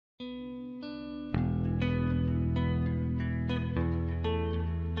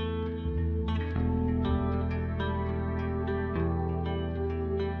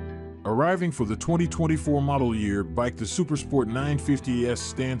Arriving for the 2024 model year bike, the Supersport 950S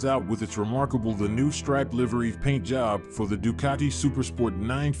stands out with its remarkable the new striped livery paint job for the Ducati Supersport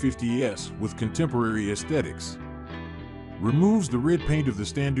 950S with contemporary aesthetics. Removes the red paint of the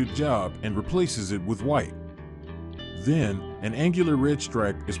standard job and replaces it with white. Then, an angular red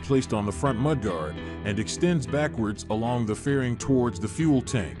stripe is placed on the front mudguard and extends backwards along the fairing towards the fuel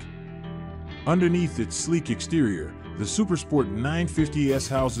tank. Underneath its sleek exterior, the Supersport 950S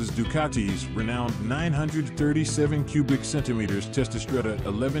houses Ducati's renowned 937 cubic centimeters Testastretta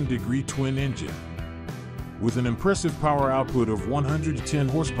 11-degree twin engine. With an impressive power output of 110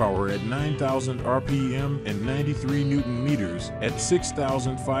 horsepower at 9,000 RPM and 93 Newton-meters at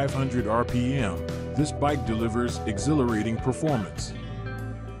 6,500 RPM, this bike delivers exhilarating performance.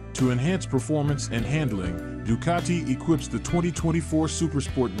 To enhance performance and handling, Ducati equips the 2024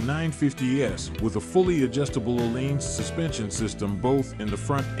 Supersport 950S with a fully adjustable Öhlins suspension system both in the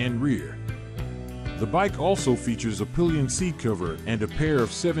front and rear. The bike also features a pillion seat cover and a pair of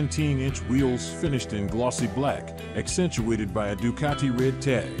 17-inch wheels finished in glossy black, accentuated by a Ducati Red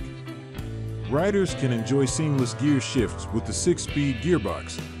tag. Riders can enjoy seamless gear shifts with the 6-speed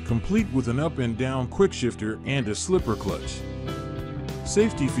gearbox, complete with an up and down quickshifter and a slipper clutch.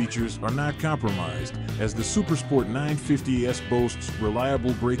 Safety features are not compromised, as the Supersport 950S boasts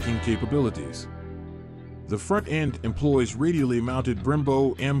reliable braking capabilities. The front end employs radially mounted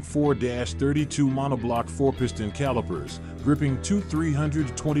Brembo M4-32 monoblock 4-piston calipers, gripping two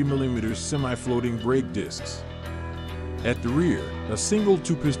 320mm semi-floating brake discs. At the rear, a single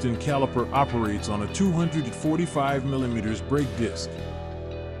 2-piston caliper operates on a 245mm brake disc.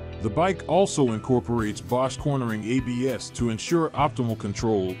 The bike also incorporates Bosch cornering ABS to ensure optimal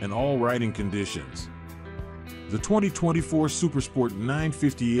control in all riding conditions. The 2024 Supersport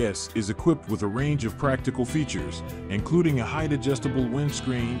 950S is equipped with a range of practical features, including a height-adjustable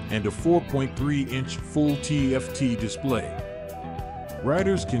windscreen and a 4.3-inch full TFT display.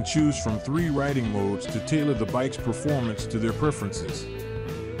 Riders can choose from 3 riding modes to tailor the bike's performance to their preferences.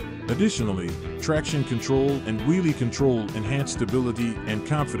 Additionally, traction control and wheelie control enhance stability and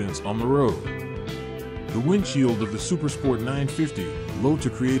confidence on the road. The windshield of the Supersport 950 low to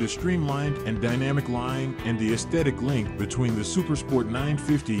create a streamlined and dynamic line, and the aesthetic link between the Supersport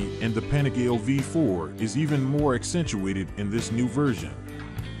 950 and the Panigale V4 is even more accentuated in this new version.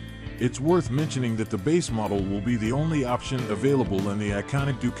 It's worth mentioning that the base model will be the only option available in the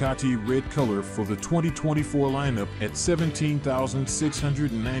iconic Ducati Red color for the 2024 lineup at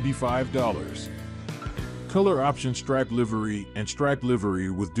 $17,695. Color option striped livery and striped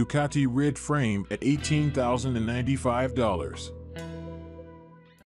livery with Ducati Red frame at $18,095.